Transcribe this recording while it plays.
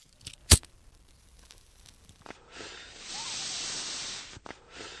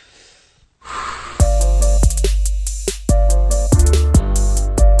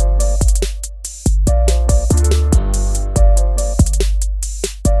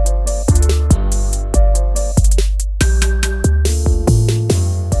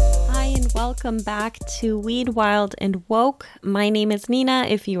welcome back to Weed, Wild, and Woke. My name is Nina.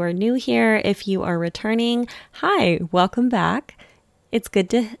 If you are new here, if you are returning, hi, welcome back. It's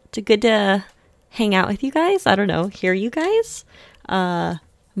good to hang out with you guys. I don't know, hear you guys,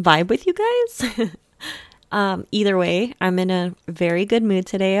 vibe with you guys. Either way, I'm in a very good mood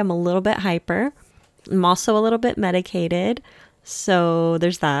today. I'm a little bit hyper. I'm also a little bit medicated, so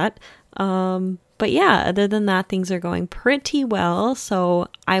there's that. But yeah, other than that, things are going pretty well. So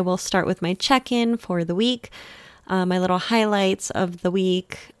I will start with my check-in for the week, my little highlights of the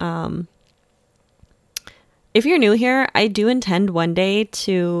week. If you're new here, I do intend one day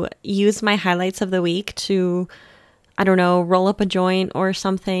to use my highlights of the week to, I don't know, roll up a joint or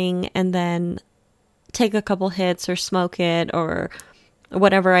something and then take a couple hits or smoke it or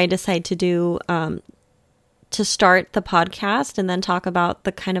whatever I decide to do, to start the podcast and then talk about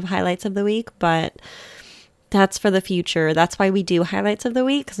the kind of highlights of the week, but that's for the future. That's why we do highlights of the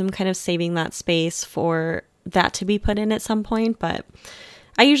week, because I'm kind of saving that space for that to be put in at some point, but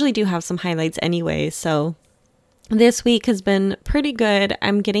I usually do have some highlights anyway, so this week has been pretty good.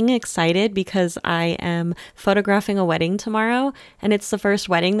 I'm getting excited because I am photographing a wedding tomorrow, and it's the first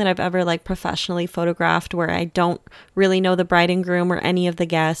wedding that I've ever professionally photographed where I don't really know the bride and groom or any of the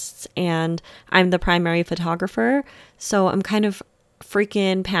guests, and I'm the primary photographer. So I'm kind of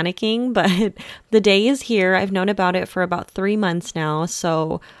freaking panicking, but the day is here. I've known about it for about 3 months now.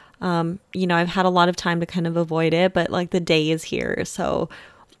 So, I've had a lot of time to kind of avoid it, but the day is here. So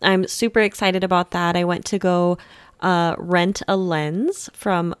I'm super excited about that. I went to go rent a lens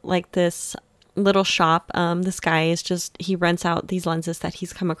from this little shop. This guy he rents out these lenses that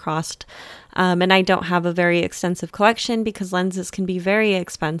he's come across. And I don't have a very extensive collection because lenses can be very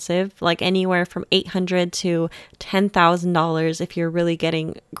expensive, anywhere from $800 to $10,000 if you're really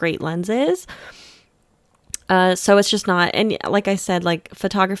getting great lenses. So it's just not, and like I said,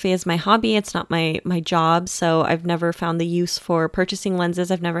 photography is my hobby. It's not my job. So I've never found the use for purchasing lenses.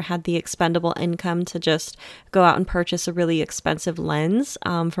 I've never had the expendable income to just go out and purchase a really expensive lens,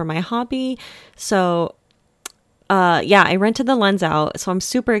 for my hobby. So, I rented the lens out. So I'm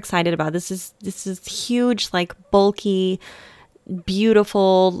super excited about it. This is huge, bulky,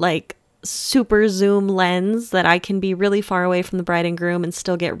 beautiful, super zoom lens that I can be really far away from the bride and groom and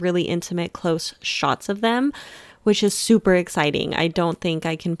still get really intimate, close shots of them, which is super exciting. I don't think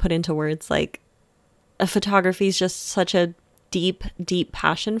I can put into words. Photography is just such a deep, deep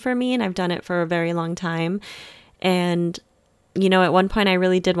passion for me, and I've done it for a very long time. And, at one point I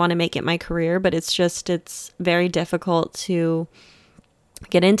really did want to make it my career, but it's very difficult to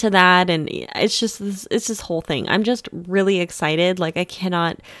get into that. And it's this whole thing. I'm just really excited. I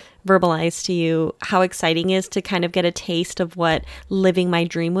cannot verbalize to you how exciting it is to kind of get a taste of what living my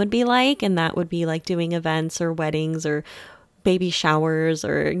dream would be like. And that would be doing events or weddings or baby showers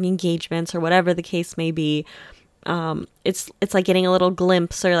or engagements or whatever the case may be. It's like getting a little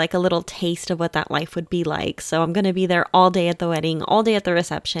glimpse or a little taste of what that life would be like. So I'm going to be there all day at the wedding, all day at the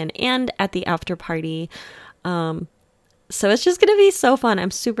reception, and at the after party. So it's just going to be so fun.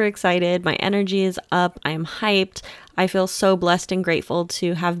 I'm super excited. My energy is up. I'm hyped. I feel so blessed and grateful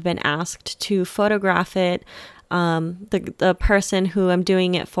to have been asked to photograph it. The person who I'm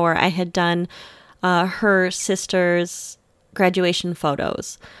doing it for, I had done her sister's graduation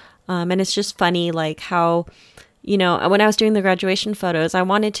photos. And it's just funny, how, when I was doing the graduation photos, I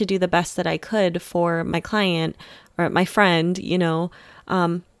wanted to do the best that I could for my client or my friend,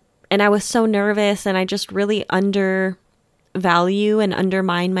 and I was so nervous, and I just really undervalue and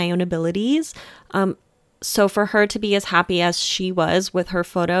undermine my own abilities. So for her to be as happy as she was with her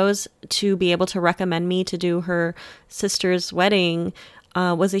photos, to be able to recommend me to do her sister's wedding,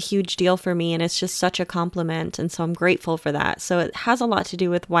 was a huge deal for me. And it's just such a compliment. And so I'm grateful for that. So it has a lot to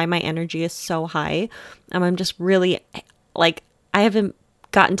do with why my energy is so high. I'm just really I haven't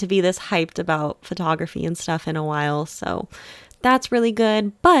gotten to be this hyped about photography and stuff in a while. So that's really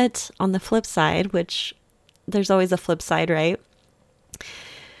good. But on the flip side, which there's always a flip side, right?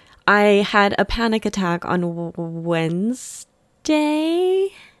 I had a panic attack on Wednesday,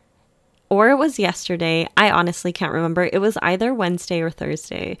 or it was yesterday. I honestly can't remember. It was either Wednesday or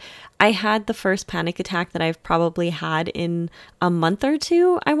Thursday. I had the first panic attack that I've probably had in a month or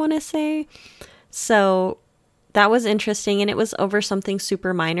two, I want to say. So that was interesting, and it was over something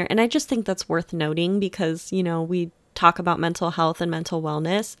super minor. And I just think that's worth noting because, we talk about mental health and mental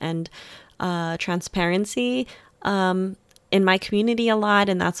wellness and transparency in my community a lot,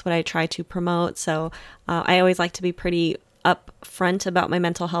 and that's what I try to promote. So I always like to be pretty upfront about my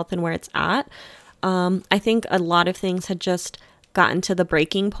mental health and where it's at. I think a lot of things had just gotten to the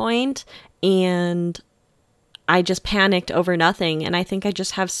breaking point, and I just panicked over nothing. And I think I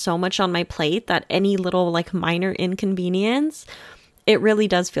just have so much on my plate that any little like minor inconvenience, it really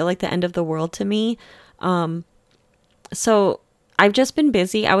does feel like the end of the world to me. So I've just been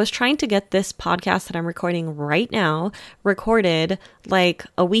busy. I was trying to get this podcast that I'm recording right now recorded like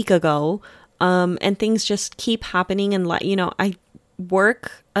a week ago. And things just keep happening. And I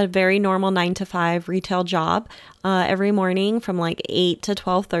work a very normal 9 to 5 retail job every morning from like 8 to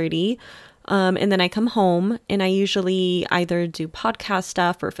 12:30. And then I come home and I usually either do podcast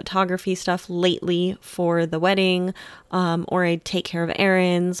stuff or photography stuff lately for the wedding, or I take care of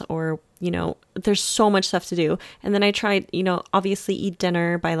errands, or, there's so much stuff to do. And then I try, obviously eat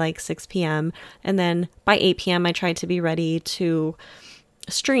dinner by like 6 p.m. And then by 8 p.m. I try to be ready to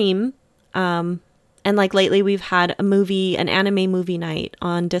stream. And like lately we've had an anime movie night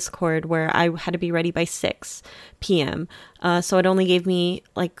on Discord where I had to be ready by 6 p.m. So it only gave me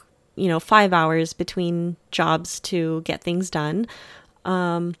like, 5 hours between jobs to get things done.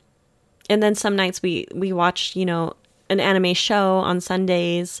 And then some nights we watch, an anime show on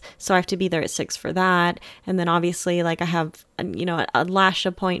Sundays. So I have to be there at 6 for that. And then obviously like I have, a lash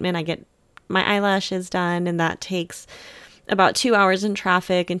appointment. I get my eyelashes done, and that takes about 2 hours in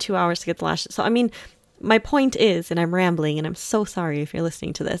traffic and 2 hours to get the lashes. So, I mean, my point is, and I'm rambling and I'm so sorry if you're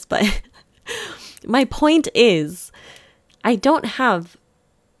listening to this, but my point is I don't have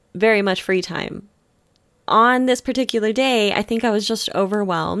very much free time. On this particular day, I think I was just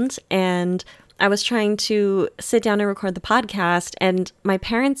overwhelmed, and I was trying to sit down and record the podcast, and my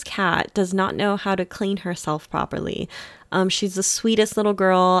parents' cat does not know how to clean herself properly. She's the sweetest little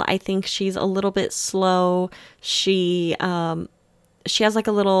girl. I think she's a little bit slow. She has like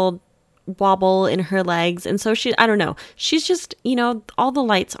a little wobble in her legs. And so I don't know. She's just, all the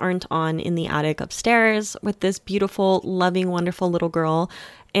lights aren't on in the attic upstairs with this beautiful, loving, wonderful little girl.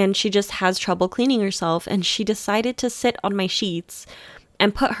 And she just has trouble cleaning herself. And she decided to sit on my sheets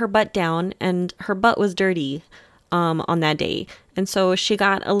and put her butt down, and her butt was dirty on that day. And so she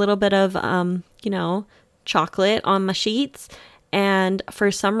got a little bit of, chocolate on my sheets. And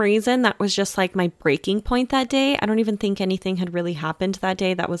for some reason, that was just like my breaking point that day. I don't even think anything had really happened that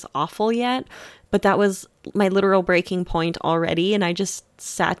day that was awful yet, but that was my literal breaking point already. And I just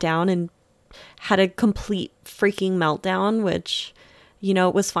sat down and had a complete freaking meltdown, which,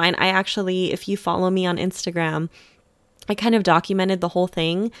 it was fine. I actually, if you follow me on Instagram, I kind of documented the whole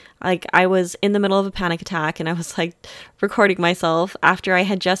thing. Like, I was in the middle of a panic attack and I was like recording myself after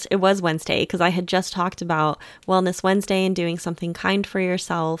it was Wednesday, because I had just talked about Wellness Wednesday and doing something kind for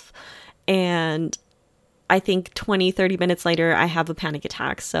yourself. And I think 20-30 minutes later, I have a panic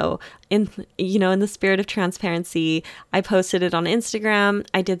attack. So in the spirit of transparency, I posted it on Instagram.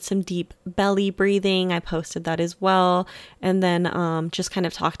 I did some deep belly breathing. I posted that as well. And then just kind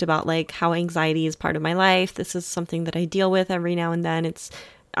of talked about like how anxiety is part of my life. This is something that I deal with every now and then. It's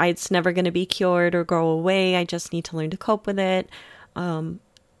never going to be cured or go away. I just need to learn to cope with it.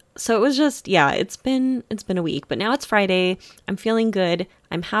 So it was just, it's been a week, but now it's Friday. I'm feeling good.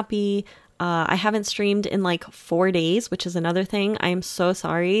 I'm happy. I haven't streamed in like 4 days, which is another thing. I'm so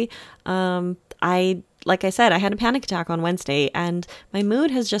sorry. Like I said, I had a panic attack on Wednesday, and my mood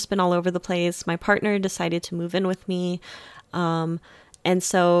has just been all over the place. My partner decided to move in with me. And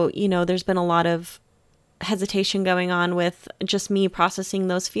so, there's been a lot of hesitation going on with just me processing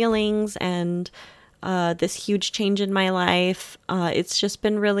those feelings and this huge change in my life. It's just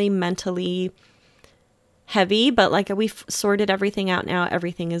been really mentally heavy, but like we've sorted everything out now.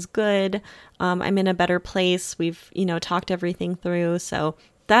 Everything is good. I'm in a better place. We've, talked everything through. So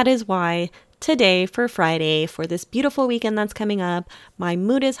that is why today, for Friday, for this beautiful weekend that's coming up, my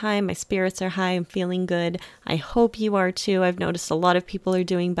mood is high. My spirits are high. I'm feeling good. I hope you are too. I've noticed a lot of people are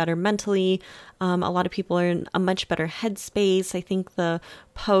doing better mentally. A lot of people are in a much better headspace. I think the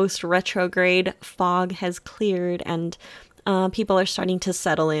post-retrograde fog has cleared, and people are starting to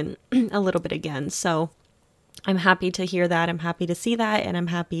settle in a little bit again. So I'm happy to hear that. I'm happy to see that. And I'm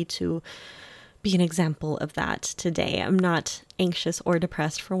happy to be an example of that today. I'm not anxious or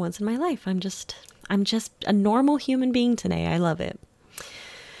depressed for once in my life. I'm just a normal human being today. I love it.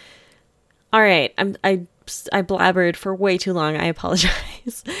 All right. I blabbered for way too long. I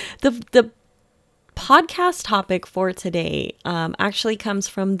apologize. The podcast topic for today actually comes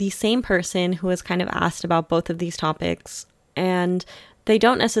from the same person who has kind of asked about both of these topics, and they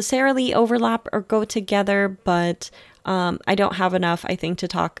don't necessarily overlap or go together, but I don't have enough, I think, to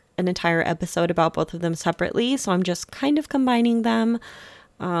talk an entire episode about both of them separately. So I'm just kind of combining them.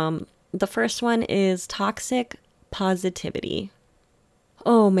 The first one is toxic positivity.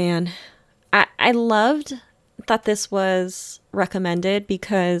 Oh man, I loved that this was recommended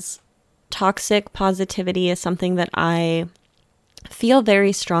because toxic positivity is something that I feel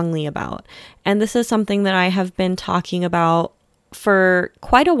very strongly about. And this is something that I have been talking about for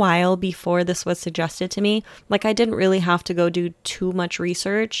quite a while before this was suggested to me. Like, I didn't really have to go do too much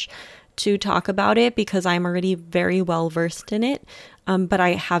research to talk about it because I'm already very well versed in it. But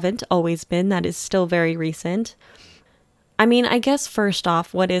I haven't always been. That is still very recent. I mean, I guess first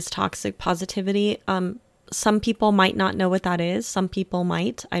off, what is toxic positivity? Some people might not know what that is. Some people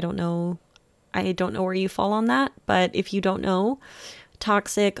might. I don't know. I don't know where you fall on that. But if you don't know,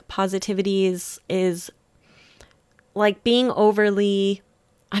 toxic positivity is like being overly,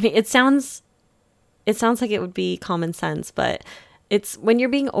 I mean, it sounds like it would be common sense, but it's when you're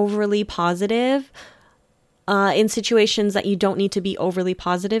being overly positive in situations that you don't need to be overly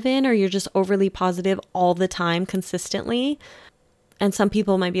positive in, or you're just overly positive all the time consistently. And some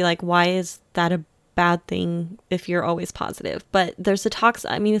people might be like, why is that a bad thing if you're always positive? But there's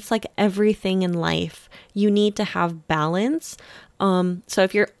I mean, it's like everything in life. You need to have balance. So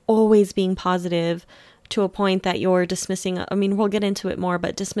if you're always being positive to a point that you're dismissing, I mean, we'll get into it more,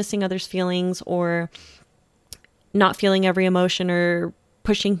 but dismissing others' feelings or not feeling every emotion or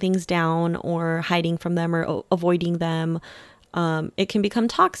pushing things down or hiding from them or avoiding them, it can become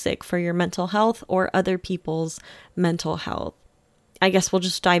toxic for your mental health or other people's mental health. I guess we'll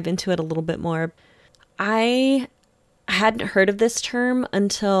just dive into it a little bit more. I hadn't heard of this term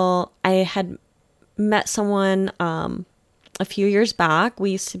until I had met someone a few years back.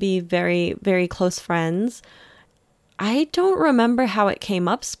 We used to be very, very close friends. I don't remember how it came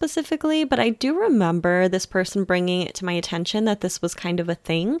up specifically, but I do remember this person bringing it to my attention that this was kind of a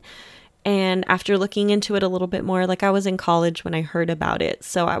thing. And after looking into it a little bit more, like I was in college when I heard about it.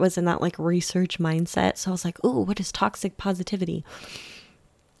 So I was in that like research mindset. So I was like, oh, what is toxic positivity?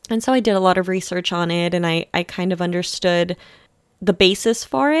 And so I did a lot of research on it, and I kind of understood the basis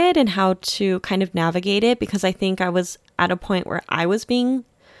for it and how to kind of navigate it, because I think I was at a point where I was being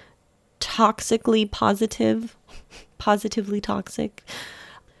toxically positive, positively toxic.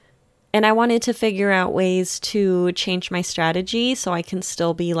 And I wanted to figure out ways to change my strategy so I can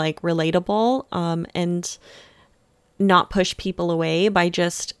still be like relatable and not push people away by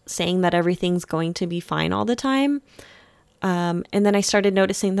just saying that everything's going to be fine all the time. And then I started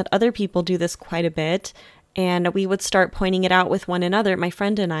noticing that other people do this quite a bit. And we would start pointing it out with one another. My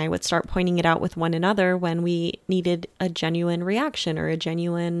friend and I would start pointing it out with one another when we needed a genuine reaction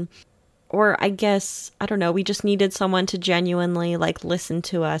or I guess, I don't know, we just needed someone to genuinely like listen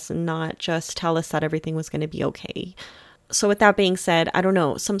to us and not just tell us that everything was going to be okay. So with that being said, I don't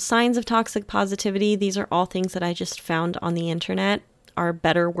know, some signs of toxic positivity, these are all things that I just found on the internet, are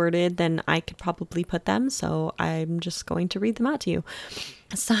better worded than I could probably put them. So I'm just going to read them out to you.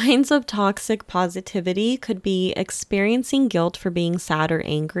 Signs of toxic positivity could be experiencing guilt for being sad or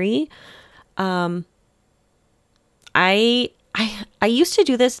angry. I used to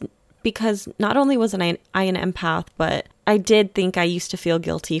do this because not only was I an empath, but I did think I used to feel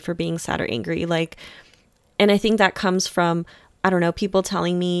guilty for being sad or angry. And I think that comes from, I don't know, people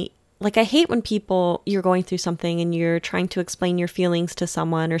telling me, like, I hate when you're going through something and you're trying to explain your feelings to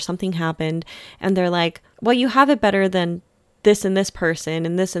someone or something happened and they're like, well, you have it better than this and this person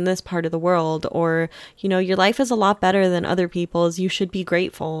and this part of the world, or, you know, your life is a lot better than other people's. You should be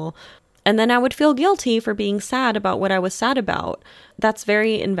grateful. And then I would feel guilty for being sad about what I was sad about. That's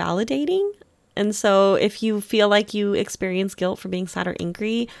very invalidating. And so if you feel like you experience guilt for being sad or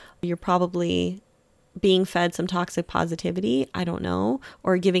angry, you're probably being fed some toxic positivity, I don't know,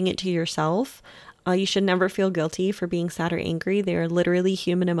 or giving it to yourself. You should never feel guilty for being sad or angry. They are literally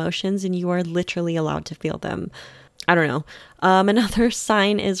human emotions and you are literally allowed to feel them. I don't know. Another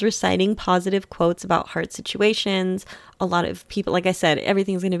sign is reciting positive quotes about hard situations. A lot of people, like I said,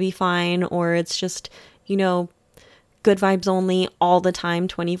 everything's going to be fine, or it's just, you know, good vibes only all the time,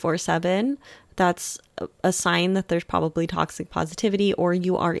 24/7. That's a sign that there's probably toxic positivity, or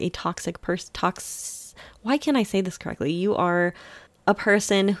you are a toxic person. Why can't I say this correctly? You are a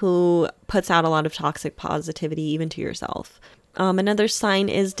person who puts out a lot of toxic positivity even to yourself. Another sign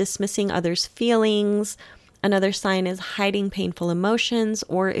is dismissing others' feelings. Another sign is hiding painful emotions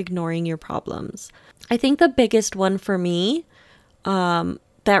or ignoring your problems. I think the biggest one for me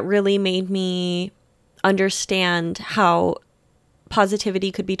that really made me understand how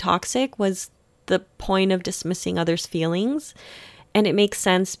positivity could be toxic was the point of dismissing others' feelings. And it makes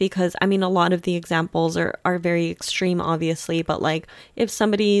sense because, I mean, a lot of the examples are very extreme, obviously. But like if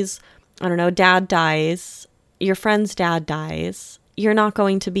somebody's, I don't know, dad dies, your friend's dad dies, you're not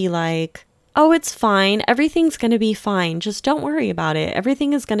going to be like, oh, it's fine. Everything's going to be fine. Just don't worry about it.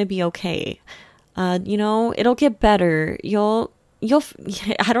 Everything is going to be okay. You know, it'll get better. You'll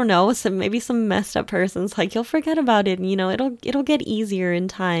I don't know, maybe some messed up person's like, you'll forget about it and, it'll get easier in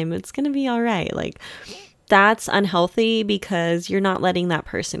time. It's going to be all right. Like, that's unhealthy because you're not letting that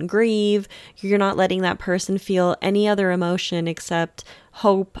person grieve. You're not letting that person feel any other emotion except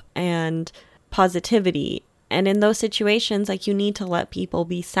hope and positivity. And in those situations, like, you need to let people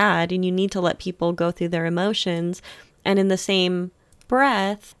be sad and you need to let people go through their emotions. And in the same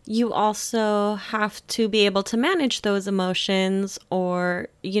breath, you also have to be able to manage those emotions, or,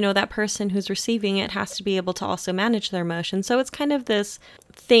 that person who's receiving it has to be able to also manage their emotions. So it's kind of this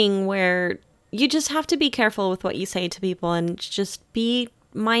thing where you just have to be careful with what you say to people and just be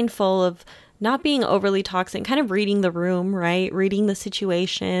mindful of not being overly toxic, kind of reading the room, right? Reading the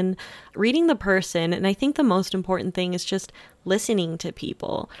situation, reading the person. And I think the most important thing is just listening to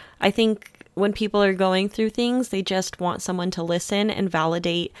people. I think when people are going through things, they just want someone to listen and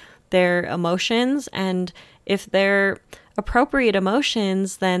validate their emotions. And if they're appropriate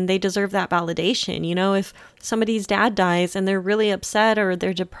emotions, then they deserve that validation. If somebody's dad dies and they're really upset or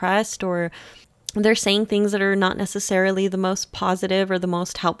they're depressed or they're saying things that are not necessarily the most positive or the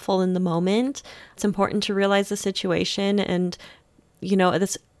most helpful in the moment, it's important to realize the situation and,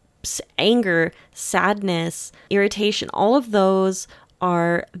 this anger, sadness, irritation, all of those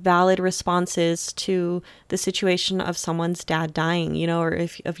are valid responses to the situation of someone's dad dying, or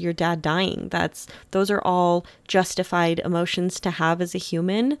of your dad dying. Those are all justified emotions to have as a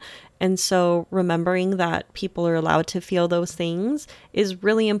human. And so remembering that people are allowed to feel those things is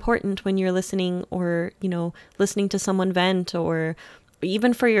really important when you're listening or, listening to someone vent, or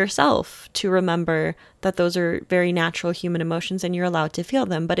even for yourself to remember that those are very natural human emotions and you're allowed to feel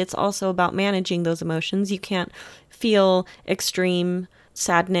them. But it's also about managing those emotions. You can't feel extreme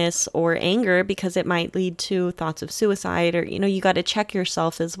sadness or anger because it might lead to thoughts of suicide, or, you got to check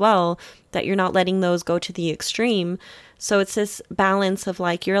yourself as well that you're not letting those go to the extreme. So it's this balance of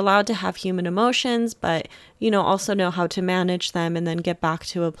like, you're allowed to have human emotions, but, also know how to manage them and then get back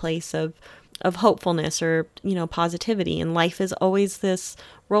to a place of hopefulness or, positivity. And life is always this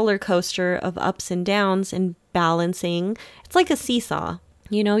roller coaster of ups and downs and balancing. It's like a seesaw.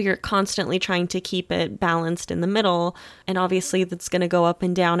 You're constantly trying to keep it balanced in the middle. And obviously that's going to go up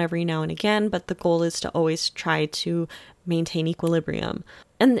and down every now and again, but the goal is to always try to maintain equilibrium.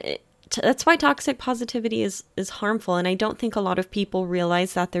 And that's why toxic positivity is harmful. And I don't think a lot of people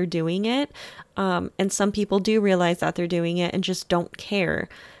realize that they're doing it. And some people do realize that they're doing it and just don't care.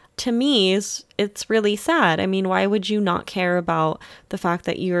 To me, it's really sad. I mean, why would you not care about the fact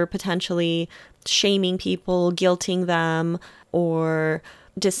that you're potentially shaming people, guilting them, or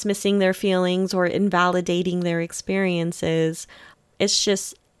dismissing their feelings or invalidating their experiences? It's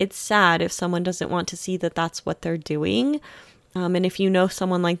sad if someone doesn't want to see that that's what they're doing. And if you know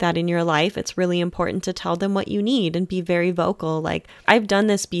someone like that in your life, it's really important to tell them what you need and be very vocal. Like, I've done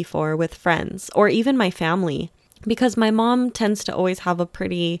this before with friends or even my family, because my mom tends to always have a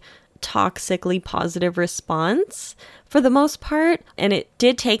pretty toxically positive response for the most part. And it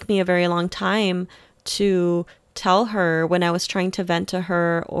did take me a very long time to tell her when I was trying to vent to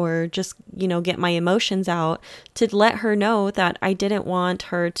her or just, get my emotions out, to let her know that I didn't want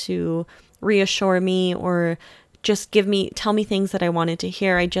her to reassure me or just tell me things that I wanted to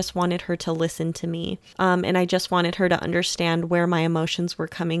hear. I just wanted her to listen to me. And I just wanted her to understand where my emotions were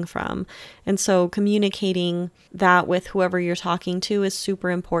coming from. And so communicating that with whoever you're talking to is super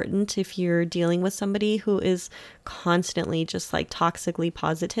important if you're dealing with somebody who is constantly just like toxically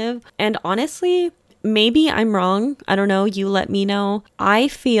positive. And honestly, maybe I'm wrong. I don't know. You let me know. I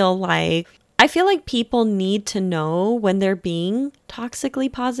feel like people need to know when they're being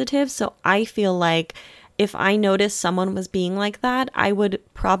toxically positive. So I feel like if I noticed someone was being like that, I would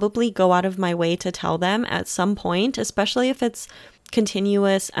probably go out of my way to tell them at some point, especially if it's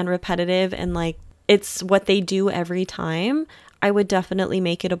continuous and repetitive and like it's what they do every time. I would definitely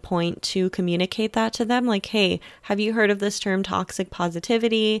make it a point to communicate that to them. Like, hey, have you heard of this term toxic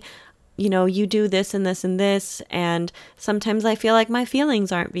positivity? You do this and this and this, and sometimes I feel like my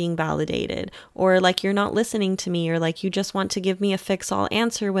feelings aren't being validated, or like you're not listening to me, or like you just want to give me a fix-all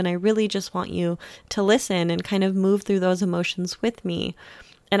answer when I really just want you to listen and kind of move through those emotions with me.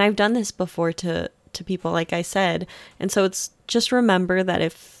 And I've done this before to people, like I said. And so it's just remember that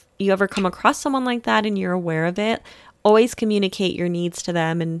if you ever come across someone like that and you're aware of it, always communicate your needs to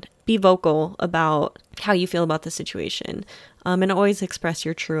them and be vocal about how you feel about the situation. And always express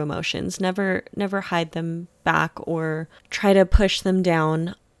your true emotions. Never hide them back or try to push them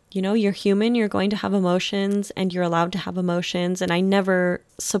down. You're human, you're going to have emotions and you're allowed to have emotions. And I never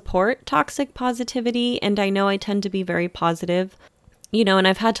support toxic positivity. And I know I tend to be very positive, and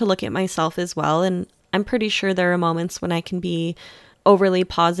I've had to look at myself as well. And I'm pretty sure there are moments when I can be overly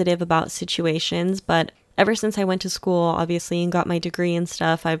positive about situations, but ever since I went to school, obviously, and got my degree and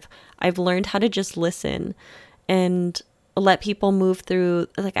stuff, I've learned how to just listen and let people move through.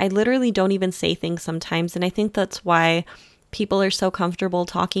 Like, I literally don't even say things sometimes, and I think that's why people are so comfortable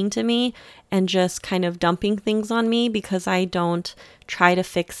talking to me and just kind of dumping things on me, because I don't try to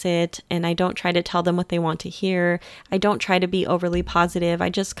fix it and I don't try to tell them what they want to hear. I don't try to be overly positive. I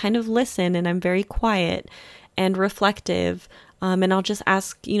just kind of listen, and I'm very quiet and reflective. And I'll just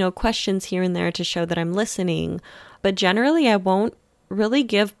ask, questions here and there to show that I'm listening. But generally, I won't really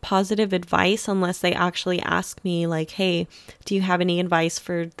give positive advice unless they actually ask me, like, hey, do you have any advice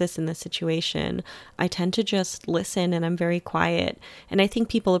for this in this situation? I tend to just listen, and I'm very quiet. And I think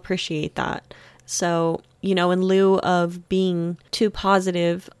people appreciate that. So, in lieu of being too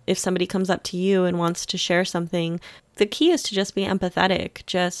positive, if somebody comes up to you and wants to share something, the key is to just be empathetic.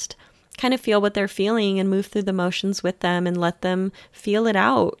 Just kind of feel what they're feeling and move through the motions with them and let them feel it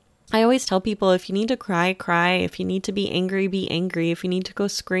out. I always tell people, if you need to cry, cry. If you need to be angry, be angry. If you need to go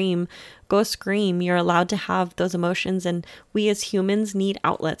scream, go scream. You're allowed to have those emotions, and we as humans need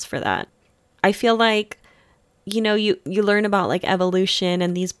outlets for that. I feel like, you learn about like evolution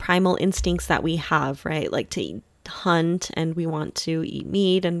and these primal instincts that we have, right? Like to hunt, and we want to eat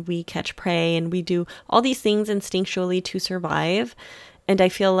meat, and we catch prey, and we do all these things instinctually to survive. And I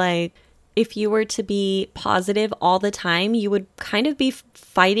feel like if you were to be positive all the time, you would kind of be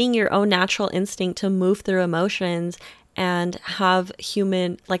fighting your own natural instinct to move through emotions and have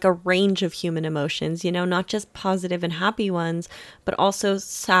a range of human emotions, not just positive and happy ones, but also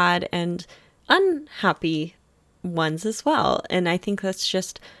sad and unhappy ones as well. And I think that's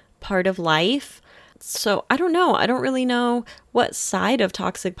just part of life. So I don't know. I don't really know what side of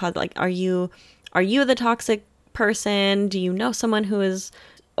toxic like, are you the toxic person? Do you know someone who is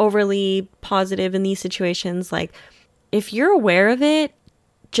overly positive in these situations? Like, if you're aware of it,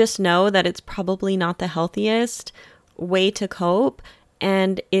 just know that it's probably not the healthiest way to cope.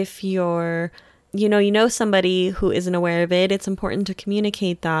 And if you're, somebody who isn't aware of it, it's important to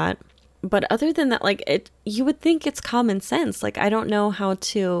communicate that. But other than that, you would think it's common sense. Like, I don't know how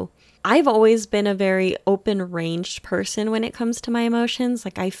to. I've always been a very open-ranged person when it comes to my emotions.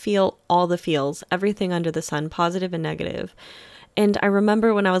 Like, I feel all the feels, everything under the sun, positive and negative. And I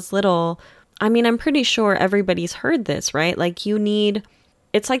remember when I was little, I'm pretty sure everybody's heard this, right? Like,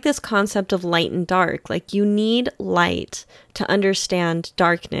 it's like this concept of light and dark. Like, you need light to understand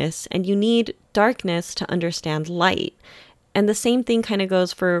darkness, and you need darkness to understand light. And the same thing kind of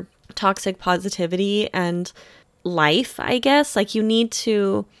goes for toxic positivity and life, I guess. Like, you need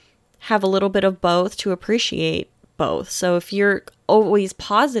to have a little bit of both to appreciate both. So if you're always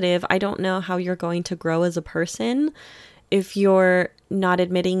positive, I don't know how you're going to grow as a person if you're not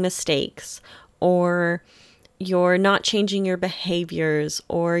admitting mistakes, or you're not changing your behaviors,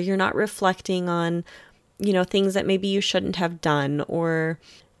 or you're not reflecting on, things that maybe you shouldn't have done, or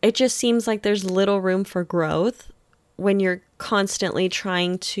it just seems like there's little room for growth when you're constantly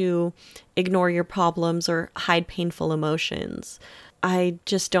trying to ignore your problems or hide painful emotions. I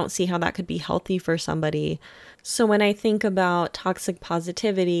just don't see how that could be healthy for somebody. So when I think about toxic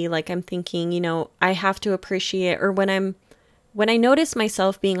positivity, like, I'm thinking, I have to appreciate, or when I notice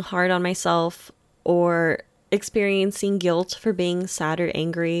myself being hard on myself or experiencing guilt for being sad or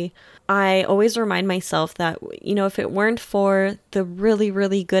angry, I always remind myself that, if it weren't for the really,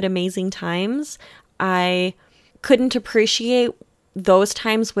 really good, amazing times, I couldn't appreciate those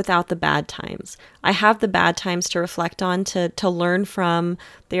times without the bad times. I have the bad times to reflect on, to learn from.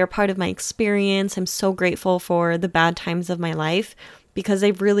 They are part of my experience. I'm so grateful for the bad times of my life, because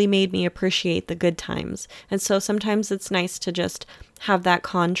they've really made me appreciate the good times. And so sometimes it's nice to just have that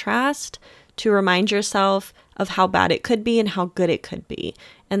contrast to remind yourself of how bad it could be and how good it could be.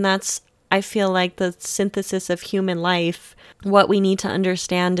 And that's, I feel like, the synthesis of human life. What we need to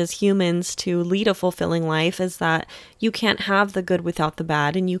understand as humans to lead a fulfilling life is that you can't have the good without the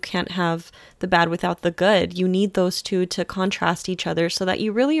bad, and you can't have the bad without the good. You need those two to contrast each other so that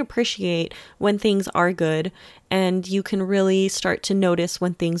you really appreciate when things are good, and you can really start to notice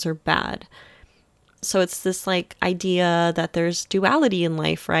when things are bad. So it's this idea that there's duality in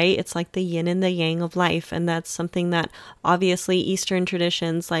life, right? It's like the yin and the yang of life. And that's something that obviously Eastern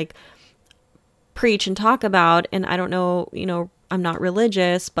traditions preach and talk about. And I don't know, I'm not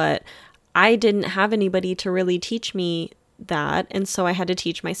religious, but I didn't have anybody to really teach me that. And so I had to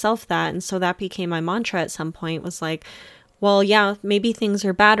teach myself that. And so that became my mantra at some point, was like, well, yeah, maybe things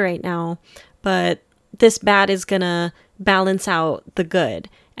are bad right now, but this bad is going to balance out the good.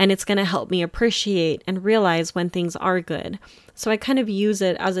 and it's going to help me appreciate and realize when things are good. So I kind of use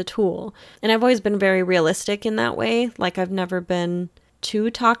it as a tool. And I've always been very realistic in that way. Like I've never been too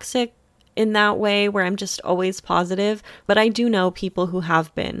toxic in that way where I'm just always positive, but I do know people who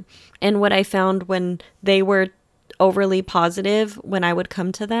have been. And what I found when they were overly positive when I would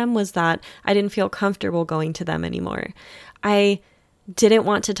come to them was that I didn't feel comfortable going to them anymore. I didn't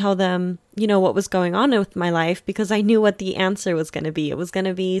want to tell them, what was going on with my life because I knew what the answer was going to be. It was going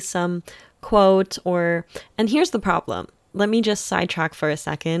to be some quote and here's the problem. Let me just sidetrack for a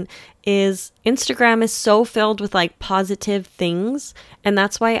second, is Instagram is so filled with like positive things. And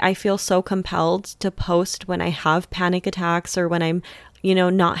that's why I feel so compelled to post when I have panic attacks or when I'm,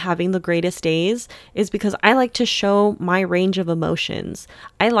 not having the greatest days, is because I like to show my range of emotions.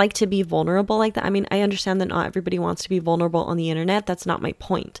 I like to be vulnerable like that. I mean, I understand that not everybody wants to be vulnerable on the internet. That's not my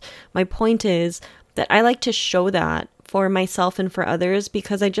point. My point is that I like to show that for myself and for others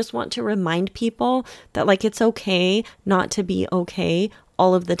because I just want to remind people that like it's okay not to be okay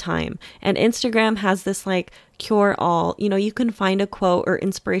all of the time. And Instagram has this like cure all, you can find a quote or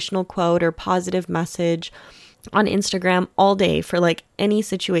inspirational quote or positive message on Instagram all day for like any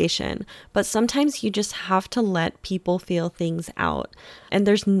situation. But sometimes you just have to let people feel things out. And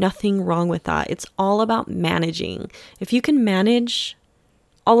there's nothing wrong with that. It's all about managing. If you can manage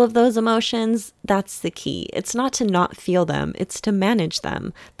all of those emotions, that's the key. It's not to not feel them, it's to manage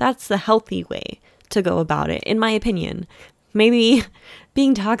them. That's the healthy way to go about it, in my opinion. Maybe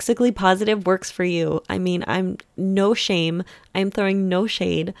being toxically positive works for you. I mean, I'm no shame. I'm throwing no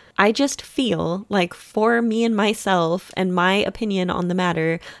shade. I just feel like for me and myself and my opinion on the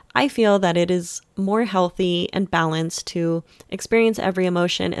matter, I feel that it is more healthy and balanced to experience every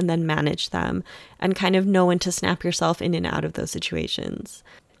emotion and then manage them and kind of know when to snap yourself in and out of those situations.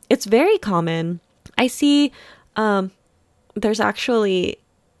 It's very common. I see there's actually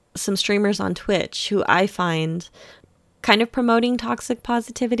some streamers on Twitch who I find kind of promoting toxic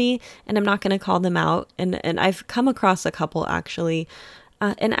positivity, and I'm not going to call them out. And I've come across a couple actually,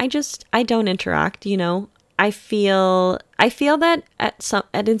 and I don't interact. I feel that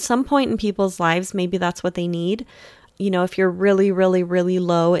in some point in people's lives, maybe that's what they need. If you're really, really, really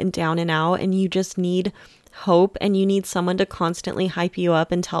low and down and out, and you just need hope, and you need someone to constantly hype you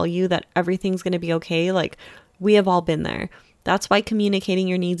up and tell you that everything's going to be okay. Like we have all been there. That's why communicating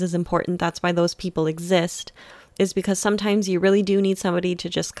your needs is important. That's why those people exist. Is because sometimes you really do need somebody to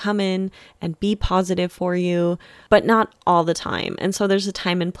just come in and be positive for you, but not all the time. And so there's a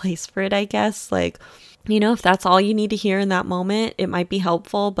time and place for it, I guess. Like, if that's all you need to hear in that moment, it might be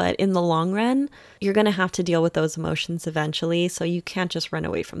helpful, but in the long run, you're going to have to deal with those emotions eventually. So you can't just run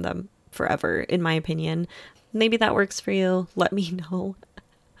away from them forever, in my opinion. Maybe that works for you. Let me know.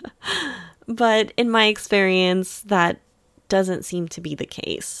 But in my experience, that doesn't seem to be the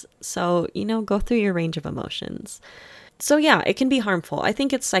case. So, go through your range of emotions. So yeah, it can be harmful. I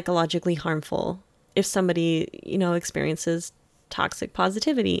think it's psychologically harmful if somebody, experiences toxic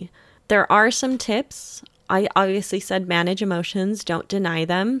positivity. There are some tips. I obviously said manage emotions. Don't deny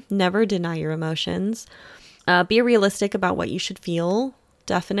them. Never deny your emotions. Be realistic about what you should feel.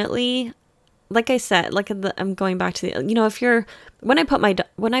 Definitely. Like I said, I'm going back to the, when I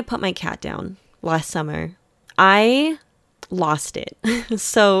put my cat down last summer, I lost it.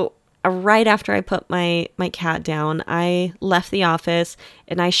 So right after I put my cat down, I left the office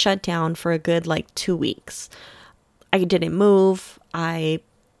and I shut down for a good 2 weeks. I didn't move. I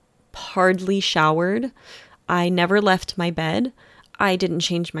hardly showered. I never left my bed. I didn't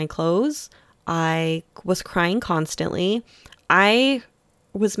change my clothes. I was crying constantly. I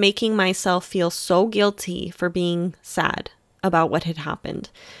was making myself feel so guilty for being sad about what had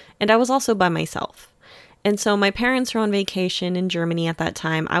happened. And I was also by myself. And so my parents were on vacation in Germany at that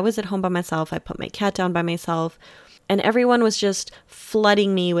time. I was at home by myself. I put my cat down by myself. And everyone was just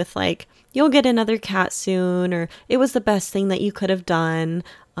flooding me with you'll get another cat soon, or it was the best thing that you could have done.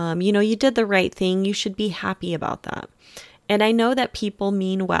 You did the right thing. You should be happy about that. And I know that people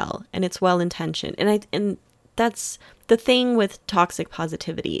mean well, and it's well-intentioned. And that's the thing with toxic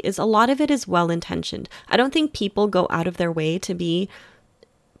positivity, is a lot of it is well-intentioned. I don't think people go out of their way to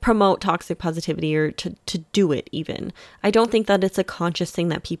promote toxic positivity or to do it even. I don't think that it's a conscious thing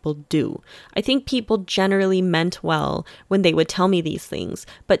that people do. I think people generally meant well when they would tell me these things.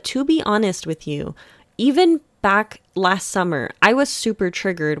 But to be honest with you, even back last summer, I was super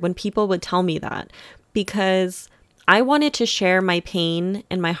triggered when people would tell me that, because I wanted to share my pain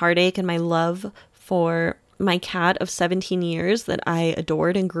and my heartache and my love for my cat of 17 years that I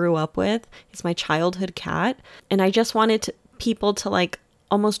adored and grew up with. He's my childhood cat. And I just wanted people to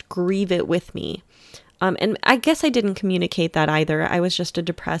almost grieve it with me. And I guess I didn't communicate that either. I was just a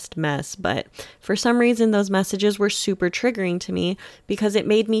depressed mess. But for some reason, those messages were super triggering to me because it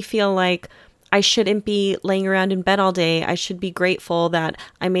made me feel like I shouldn't be laying around in bed all day. I should be grateful that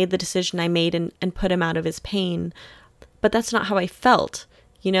I made the decision I made and put him out of his pain. But that's not how I felt,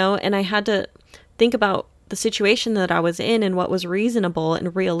 and I had to think about the situation that I was in and what was reasonable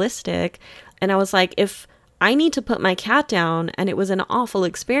and realistic. And I was like, if I need to put my cat down and it was an awful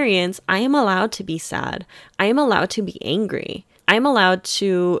experience, I am allowed to be sad. I am allowed to be angry. I am allowed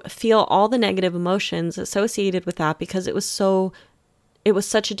to feel all the negative emotions associated with that because it was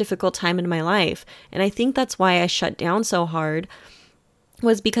such a difficult time in my life. And I think that's why I shut down so hard,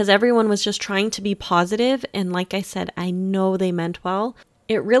 was because everyone was just trying to be positive. And like I said, I know they meant well.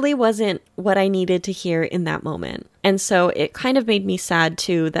 It really wasn't what I needed to hear in that moment. And so it kind of made me sad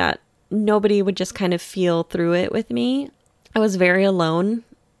too that nobody would just kind of feel through it with me. I was very alone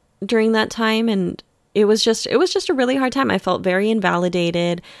during that time, and it was just a really hard time. I felt very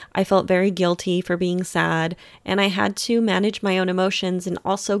invalidated. I felt very guilty for being sad, and I had to manage my own emotions and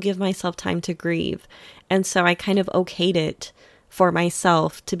also give myself time to grieve. And so I kind of okayed it for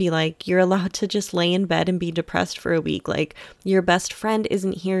myself to be like, you're allowed to just lay in bed and be depressed for a week. Like, your best friend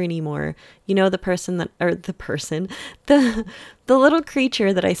isn't here anymore. The little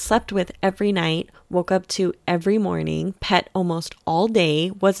creature that I slept with every night, woke up to every morning, pet almost all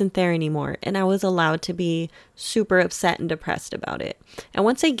day, wasn't there anymore. And I was allowed to be super upset and depressed about it. And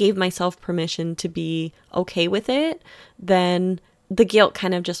once I gave myself permission to be okay with it, then the guilt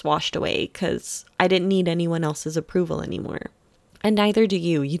kind of just washed away because I didn't need anyone else's approval anymore. And neither do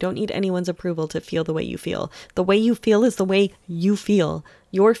you. You don't need anyone's approval to feel the way you feel. The way you feel is the way you feel.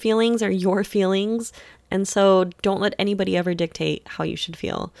 Your feelings are your feelings. And so don't let anybody ever dictate how you should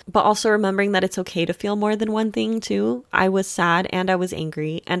feel. But also remembering that it's okay to feel more than one thing too. I was sad and I was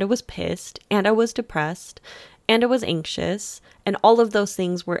angry and I was pissed and I was depressed and I was anxious and all of those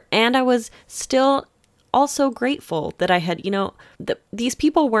things and I was still also grateful that I had, these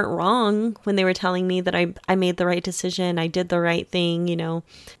people weren't wrong when they were telling me that I made the right decision. I did the right thing.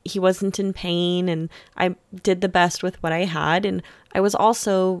 He wasn't in pain and I did the best with what I had. And I was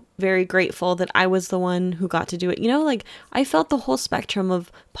also very grateful that I was the one who got to do it. I felt the whole spectrum of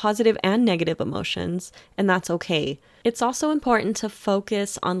positive and negative emotions, and that's okay. It's also important to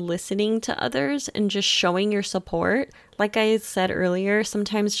focus on listening to others and just showing your support. Like I said earlier,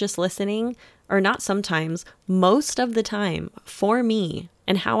 sometimes just listening, or not sometimes, most of the time, for me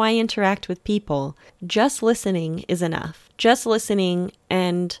and how I interact with people, just listening is enough. Just listening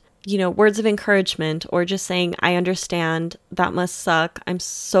and, words of encouragement, or just saying, I understand, that must suck, I'm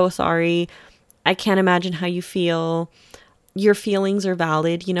so sorry, I can't imagine how you feel, your feelings are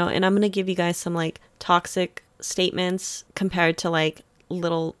valid, and I'm going to give you guys some toxic statements compared to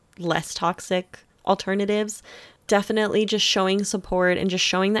little less toxic alternatives. Definitely just showing support and just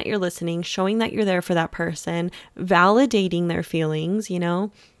showing that you're listening, showing that you're there for that person, validating their feelings,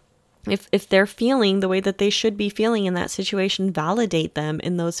 If they're feeling the way that they should be feeling in that situation, validate them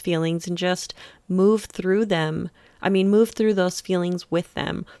in those feelings and just move through them. Move through those feelings with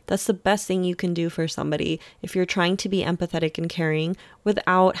them. That's the best thing you can do for somebody if you're trying to be empathetic and caring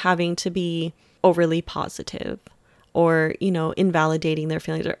without having to be overly positive or, invalidating their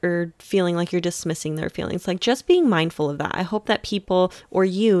feelings or feeling like you're dismissing their feelings. Just being mindful of that. I hope that people, or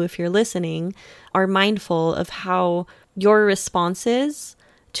you, if you're listening, are mindful of how your responses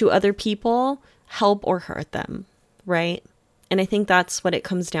to other people help or hurt them, right? And I think that's what it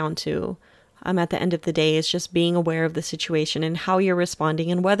comes down to at the end of the day, is just being aware of the situation and how you're responding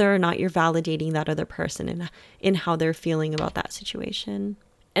and whether or not you're validating that other person in how they're feeling about that situation.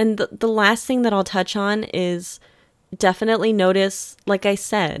 And the last thing that I'll touch on is definitely notice, like I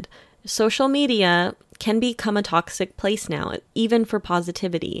said, social media can become a toxic place now, even for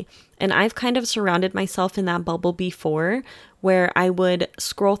positivity. And I've kind of surrounded myself in that bubble before, where I would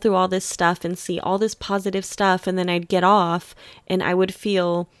scroll through all this stuff and see all this positive stuff, and then I'd get off and I would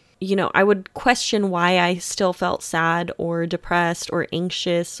feel, I would question why I still felt sad or depressed or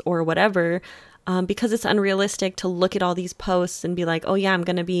anxious or whatever, because it's unrealistic to look at all these posts and be like, oh yeah, I'm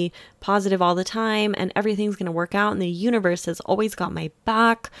going to be positive all the time and everything's going to work out and the universe has always got my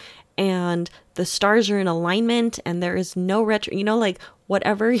back and the stars are in alignment and there is no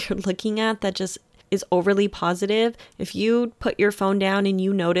whatever you're looking at that just is overly positive. If you put your phone down and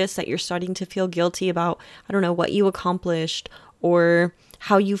you notice that you're starting to feel guilty about, what you accomplished or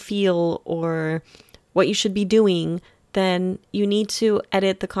how you feel or what you should be doing, then you need to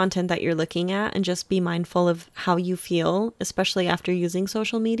edit the content that you're looking at and just be mindful of how you feel, especially after using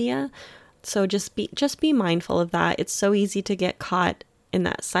social media. So just be mindful of that. It's so easy to get caught in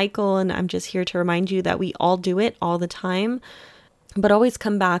that cycle. And I'm just here to remind you that we all do it all the time, but always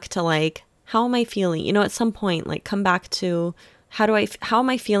come back to like, how am I feeling? You know, at some point, like come back to how am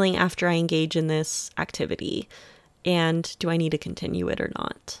I feeling after I engage in this activity? And do I need to continue it or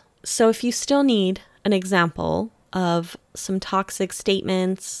not? So if you still need an example of some toxic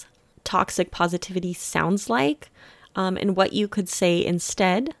statements, toxic positivity sounds like, and what you could say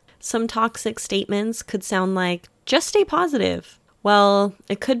instead, some toxic statements could sound like, just stay positive. Well,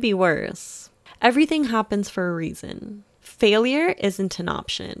 it could be worse. Everything happens for a reason. Failure isn't an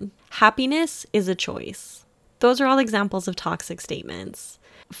option. Happiness is a choice. Those are all examples of toxic statements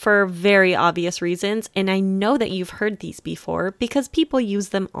for very obvious reasons. And I know that you've heard these before because people use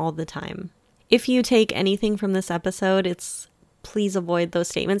them all the time. If you take anything from this episode, it's please avoid those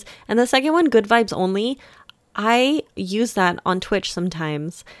statements. And the second one, good vibes only. I use that on Twitch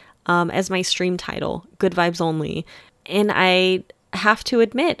sometimes as my stream title, good vibes only. And I have to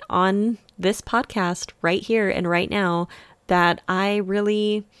admit on this podcast right here and right now that I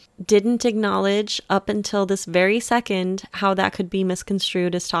really didn't acknowledge up until this very second how that could be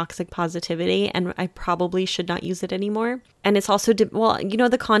misconstrued as toxic positivity, and I probably should not use it anymore. And it's also,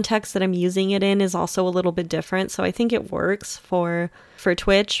 the context that I'm using it in is also a little bit different, so I think it works for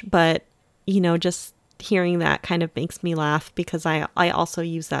Twitch, but, just hearing that kind of makes me laugh because I also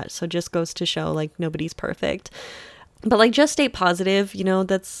use that, so just goes to show, like, nobody's perfect. But, like, just stay positive,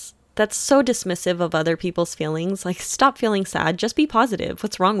 that's so dismissive of other people's feelings. Like, stop feeling sad. Just be positive.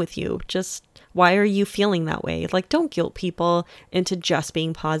 What's wrong with you? Just, why are you feeling that way? Like, don't guilt people into just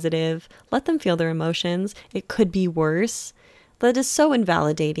being positive. Let them feel their emotions. It could be worse. That is so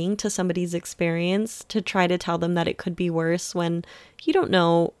invalidating to somebody's experience to try to tell them that it could be worse when you don't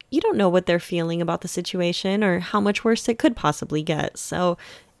know what they're feeling about the situation or how much worse it could possibly get. So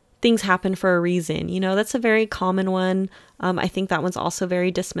things happen for a reason. That's a very common one. I think that one's also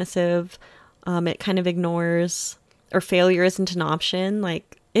very dismissive. It kind of ignores, or failure isn't an option.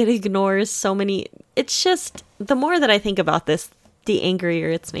 Like, it ignores so many. It's just, the more that I think about this, the angrier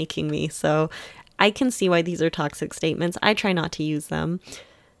it's making me. So I can see why these are toxic statements. I try not to use them.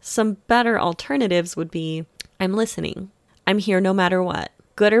 Some better alternatives would be, I'm listening. I'm here no matter what,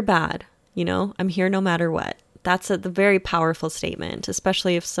 good or bad. I'm here no matter what. That's a very powerful statement,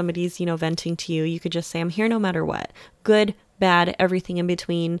 especially if somebody's, venting to you. You could just say, I'm here no matter what. Good, bad, everything in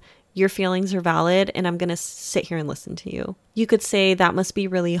between. Your feelings are valid, and I'm going to sit here and listen to you. You could say, that must be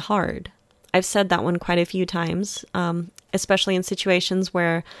really hard. I've said that one quite a few times, especially in situations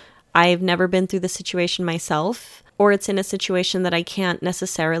where I've never been through the situation myself, or it's in a situation that I can't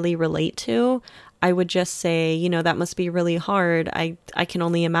necessarily relate to. I would just say, that must be really hard. I can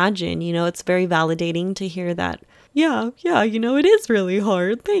only imagine, it's very validating to hear that. Yeah, it is really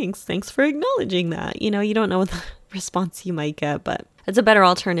hard. Thanks for acknowledging that. You don't know what the response you might get, but it's a better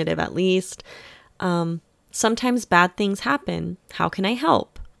alternative at least. Sometimes bad things happen. How can I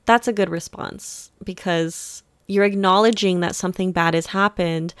help? That's a good response because you're acknowledging that something bad has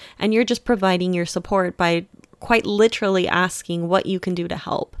happened and you're just providing your support by quite literally asking what you can do to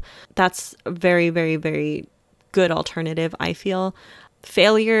help. That's a very, very, very good alternative, I feel.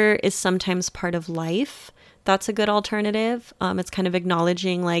 Failure is sometimes part of life. That's a good alternative. It's kind of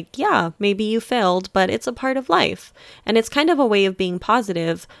acknowledging like, yeah, maybe you failed, but it's a part of life. And it's kind of a way of being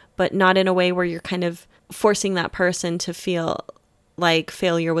positive, but not in a way where you're kind of forcing that person to feel like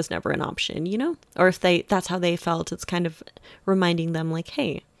failure was never an option, Or if that's how they felt, it's kind of reminding them like,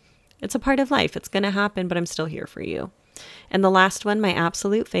 hey, it's a part of life. It's going to happen, but I'm still here for you. And the last one, my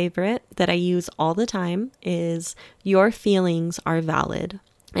absolute favorite that I use all the time is your feelings are valid.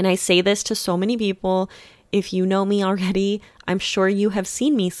 And I say this to so many people. If you know me already, I'm sure you have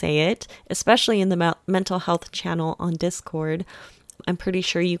seen me say it, especially in the mental health channel on Discord. I'm pretty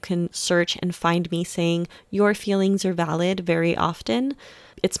sure you can search and find me saying your feelings are valid very often.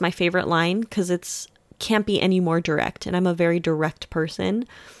 It's my favorite line because it's can't be any more direct. And I'm a very direct person.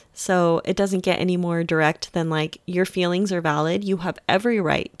 So it doesn't get any more direct than like, your feelings are valid. You have every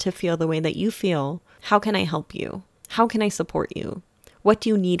right to feel the way that you feel. How can I help you? How can I support you? What do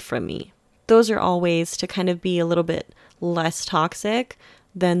you need from me? Those are all ways to kind of be a little bit less toxic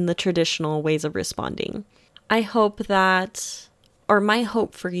than the traditional ways of responding. I hope that, or my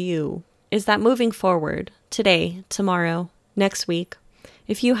hope for you is that moving forward, today, tomorrow, next week,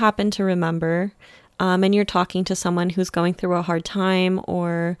 if you happen to remember and you're talking to someone who's going through a hard time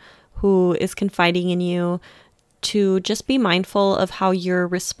or who is confiding in you, to just be mindful of how you're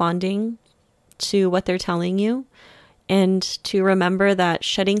responding to what they're telling you and to remember that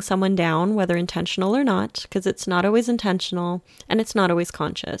shutting someone down, whether intentional or not, because it's not always intentional and it's not always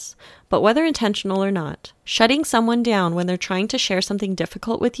conscious, but whether intentional or not, shutting someone down when they're trying to share something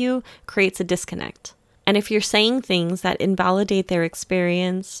difficult with you creates a disconnect. And if you're saying things that invalidate their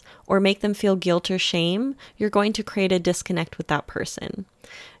experience or make them feel guilt or shame, you're going to create a disconnect with that person.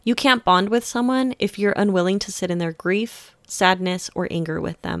 You can't bond with someone if you're unwilling to sit in their grief, sadness, or anger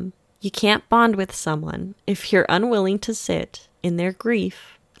with them. You can't bond with someone if you're unwilling to sit in their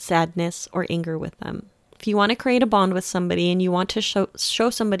grief, sadness, or anger with them. If you want to create a bond with somebody and you want to show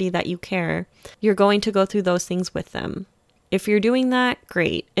somebody that you care, you're going to go through those things with them. If you're doing that,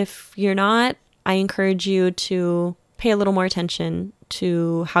 great. If you're not, I encourage you to pay a little more attention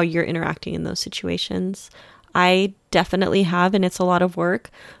to how you're interacting in those situations. I definitely have, and it's a lot of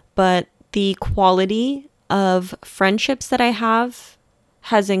work, but the quality of friendships that I have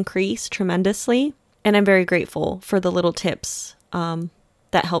has increased tremendously, and I'm very grateful for the little tips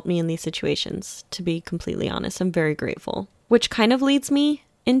that help me in these situations. To be completely honest, I'm very grateful. Which kind of leads me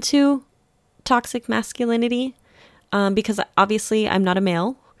into toxic masculinity, because obviously I'm not a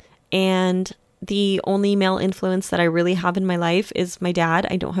male, and the only male influence that I really have in my life is my dad.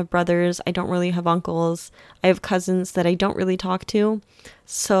 I don't have brothers. I don't really have uncles. I have cousins that I don't really talk to.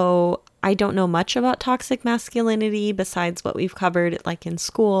 So I don't know much about toxic masculinity besides what we've covered like in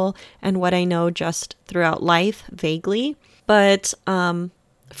school and what I know just throughout life vaguely. But from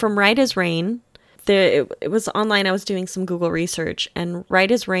Right as Rain, it was online. I was doing some Google research, and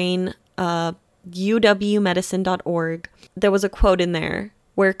Right as Rain, uwmedicine.org, there was a quote in there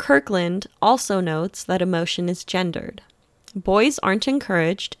where Kirkland also notes that emotion is gendered. Boys aren't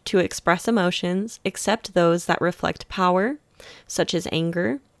encouraged to express emotions except those that reflect power, such as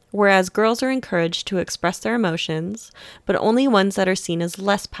anger, whereas girls are encouraged to express their emotions, but only ones that are seen as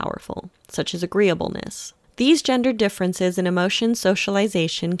less powerful, such as agreeableness. These gender differences in emotion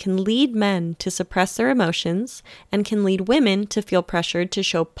socialization can lead men to suppress their emotions and can lead women to feel pressured to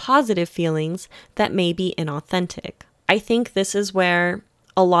show positive feelings that may be inauthentic. I think this is where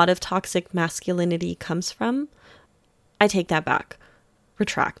a lot of toxic masculinity comes from. I take that back.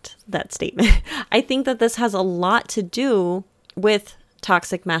 Retract that statement. I think that this has a lot to do with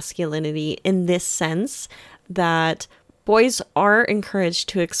toxic masculinity in this sense that boys are encouraged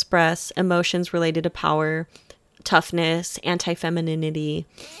to express emotions related to power, toughness, anti-femininity,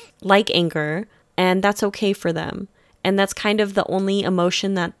 like anger, and that's okay for them. And that's kind of the only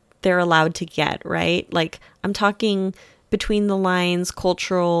emotion that they're allowed to get, right? Like, I'm talking between the lines,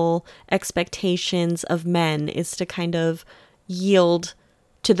 cultural expectations of men is to kind of yield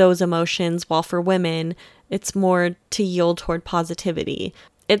to those emotions, while for women, it's more to yield toward positivity.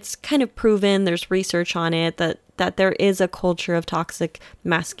 It's kind of proven, there's research on it, that there is a culture of toxic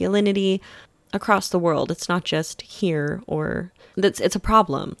masculinity across the world. It's not just here, or it's a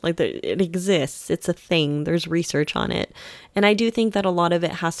problem. Like, it exists. It's a thing. There's research on it. And I do think that a lot of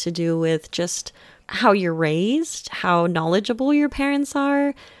it has to do with just how you're raised, how knowledgeable your parents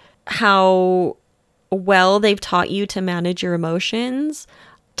are, how well they've taught you to manage your emotions.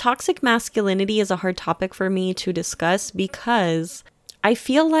 Toxic masculinity is a hard topic for me to discuss because I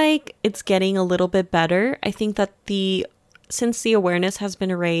feel like it's getting a little bit better. I think that since the awareness has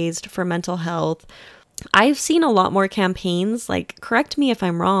been raised for mental health, I've seen a lot more campaigns, like, correct me if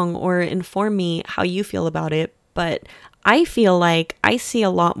I'm wrong or inform me how you feel about it, but I feel like I see a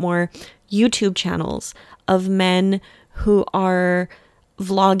lot more YouTube channels of men who are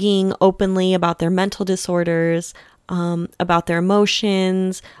vlogging openly about their mental disorders, about their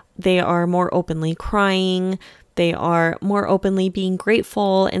emotions. They are more openly crying. They are more openly being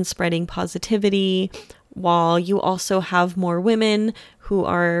grateful and spreading positivity, while you also have more women who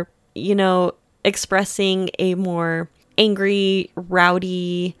are, expressing a more angry,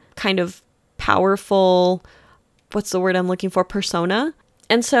 rowdy, kind of powerful, what's the word I'm looking for, persona.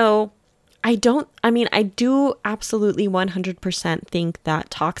 And so I do absolutely 100% think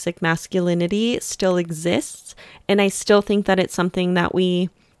that toxic masculinity still exists. And I still think that it's something that we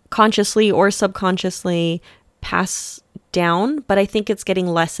consciously or subconsciously pass down, but I think it's getting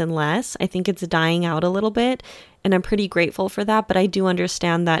less and less. I think it's dying out a little bit, and I'm pretty grateful for that. But I do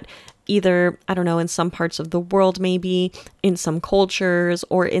understand that either, I don't know, in some parts of the world, maybe in some cultures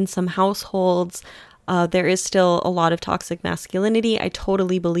or in some households, there is still a lot of toxic masculinity. I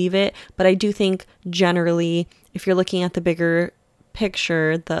totally believe it. But I do think generally, if you're looking at the bigger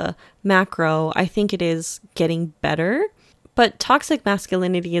picture, the macro, I think it is getting better. But toxic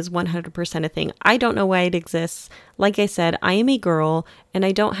masculinity is 100% a thing. I don't know why it exists. Like I said, I am a girl and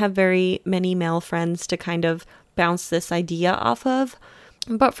I don't have very many male friends to kind of bounce this idea off of.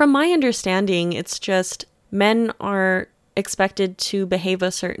 But from my understanding, it's just men are expected to behave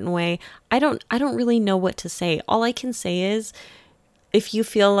a certain way. I don't really know what to say. All I can say is, if you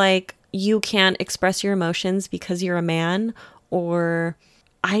feel like you can't express your emotions because you're a man, or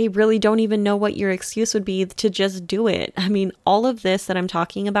I really don't even know what your excuse would be to just do it. I mean, all of this that I'm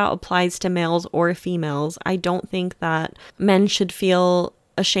talking about applies to males or females. I don't think that men should feel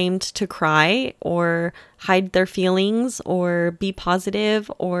ashamed to cry or hide their feelings or be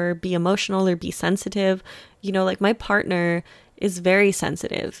positive or be emotional or be sensitive. You know, like my partner is very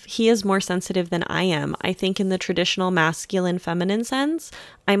sensitive. He is more sensitive than I am. I think in the traditional masculine feminine sense,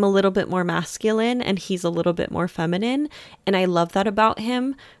 I'm a little bit more masculine and he's a little bit more feminine. And I love that about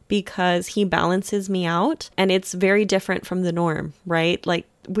him because he balances me out and it's very different from the norm, right? Like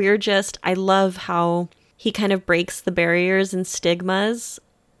I love how he kind of breaks the barriers and stigmas.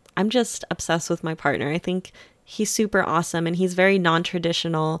 I'm just obsessed with my partner. I think he's super awesome and he's very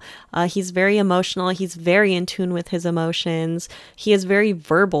non-traditional. He's very emotional. He's very in tune with his emotions. He is very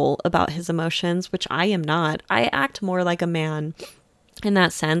verbal about his emotions, which I am not. I act more like a man in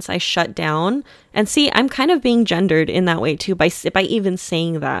that sense. I shut down. And see, I'm kind of being gendered in that way too by even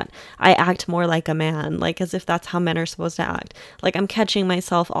saying that. I act more like a man, like as if that's how men are supposed to act. Like I'm catching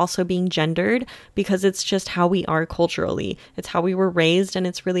myself also being gendered because it's just how we are culturally. It's how we were raised and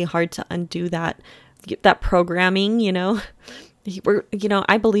it's really hard to undo that programming, you know.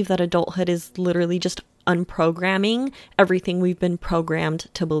 I believe that adulthood is literally just unprogramming everything we've been programmed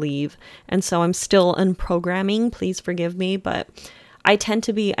to believe. And so I'm still unprogramming, please forgive me, but I tend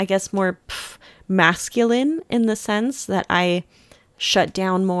to be, I guess, more masculine in the sense that I shut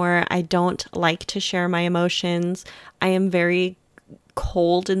down more. I don't like to share my emotions. I am very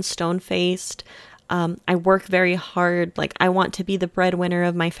cold and stone-faced. I work very hard. Like I want to be the breadwinner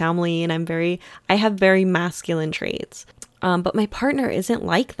of my family and I have very masculine traits. But my partner isn't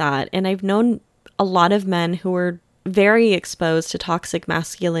like that. And I've known a lot of men who are very exposed to toxic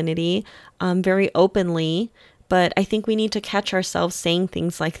masculinity, very openly. But I think we need to catch ourselves saying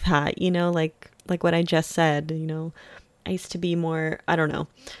things like that, you know, like what I just said, you know. I used to be more, I don't know.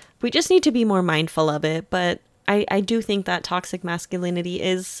 We just need to be more mindful of it. But I do think that toxic masculinity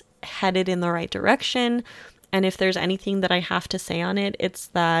is headed in the right direction. And if there's anything that I have to say on it, it's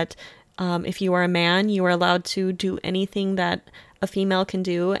that if you are a man, you are allowed to do anything that a female can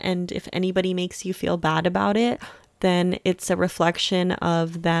do. And if anybody makes you feel bad about it, then it's a reflection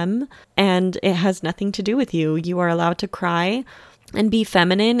of them and it has nothing to do with you. You are allowed to cry and be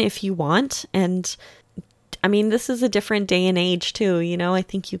feminine if you want. And I mean, this is a different day and age too, you know. I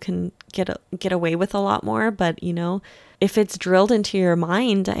think you can get away with a lot more, but you know, if it's drilled into your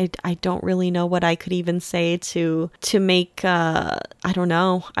mind, I don't really know what I could even say to make I don't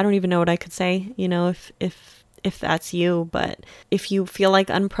know. I don't even know what I could say, you know, if that's you. But if you feel like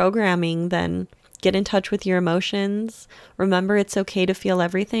unprogramming, then get in touch with your emotions. Remember, it's okay to feel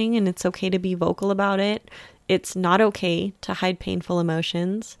everything and it's okay to be vocal about it. It's not okay to hide painful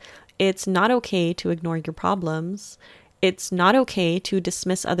emotions. It's not okay to ignore your problems. It's not okay to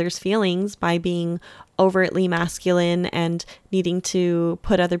dismiss others' feelings by being overtly masculine and needing to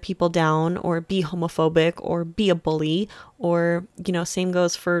put other people down or be homophobic or be a bully or, you know, same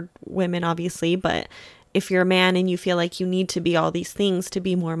goes for women, obviously. But if you're a man and you feel like you need to be all these things to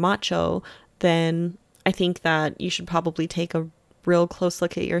be more macho, then I think that you should probably take a real close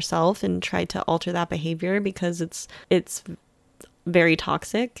look at yourself and try to alter that behavior because it's very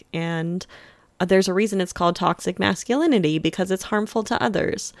toxic, and there's a reason it's called toxic masculinity because it's harmful to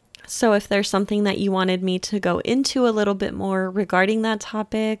others. So if there's something that you wanted me to go into a little bit more regarding that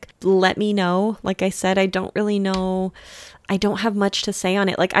topic, let me know. Like I said, I don't really know. I don't have much to say on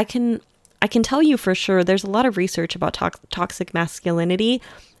it. Like I can tell you for sure there's a lot of research about toxic masculinity.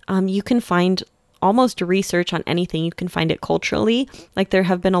 You can find almost research on anything. You can find it culturally. Like there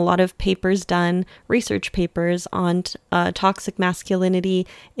have been a lot of papers done, research papers on toxic masculinity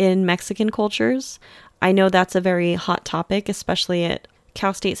in Mexican cultures. I know that's a very hot topic, especially at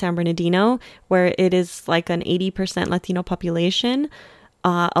Cal State San Bernardino, where it is like an 80% Latino population.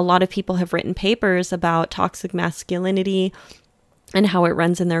 A lot of people have written papers about toxic masculinity and how it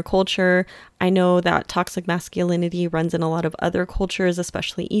runs in their culture. I know that toxic masculinity runs in a lot of other cultures,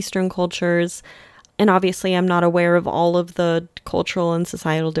 especially Eastern cultures. And obviously, I'm not aware of all of the cultural and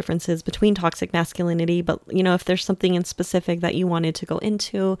societal differences between toxic masculinity. But, you know, if there's something in specific that you wanted to go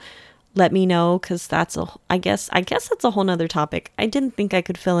into, let me know, because I guess it's a whole nother topic. I didn't think I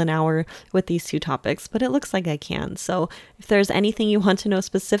could fill an hour with these two topics, but it looks like I can. So if there's anything you want to know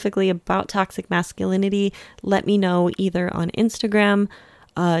specifically about toxic masculinity, let me know either on Instagram,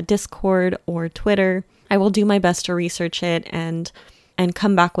 Discord, or Twitter. I will do my best to research it and and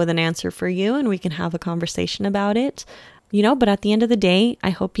come back with an answer for you, and we can have a conversation about it. But at the end of the day, I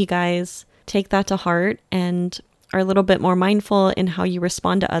hope you guys take that to heart and are a little bit more mindful in how you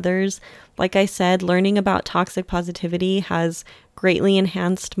respond to others. Like I said, learning about toxic positivity has greatly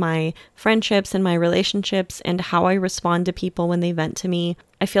enhanced my friendships and my relationships and how I respond to people when they vent to me.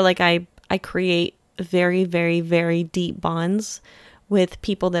 I feel like I create very, very, very deep bonds with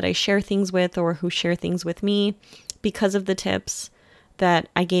people that I share things with or who share things with me because of the tips that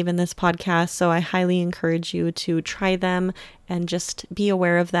I gave in this podcast. So I highly encourage you to try them and just be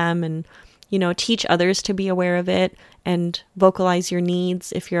aware of them and teach others to be aware of it and vocalize your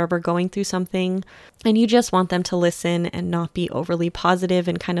needs if you're ever going through something and you just want them to listen and not be overly positive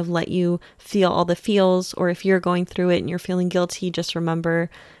and kind of let you feel all the feels. Or if you're going through it and you're feeling guilty, just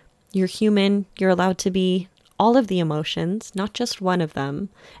remember you're human. You're allowed to be all of the emotions, not just one of them,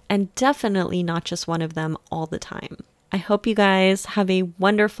 and definitely not just one of them all the time. I hope you guys have a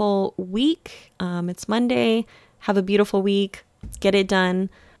wonderful week. It's Monday. Have a beautiful week. Get it done.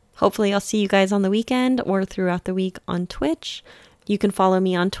 Hopefully I'll see you guys on the weekend or throughout the week on Twitch. You can follow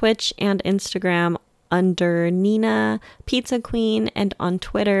me on Twitch and Instagram under Nina Pizza Queen and on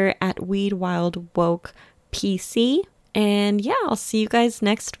Twitter at WeedWildWokePC. And yeah, I'll see you guys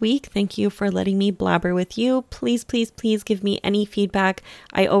next week. Thank you for letting me blabber with you. Please, please, please give me any feedback.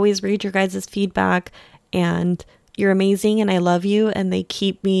 I always read your guys' feedback and you're amazing and I love you and they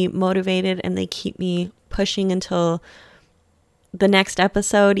keep me motivated and they keep me pushing until the next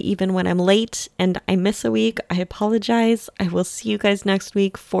episode, even when I'm late and I miss a week. I apologize. I will see you guys next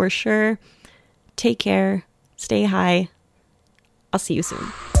week for sure. Take care. Stay high. I'll see you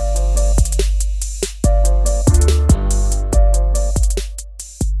soon.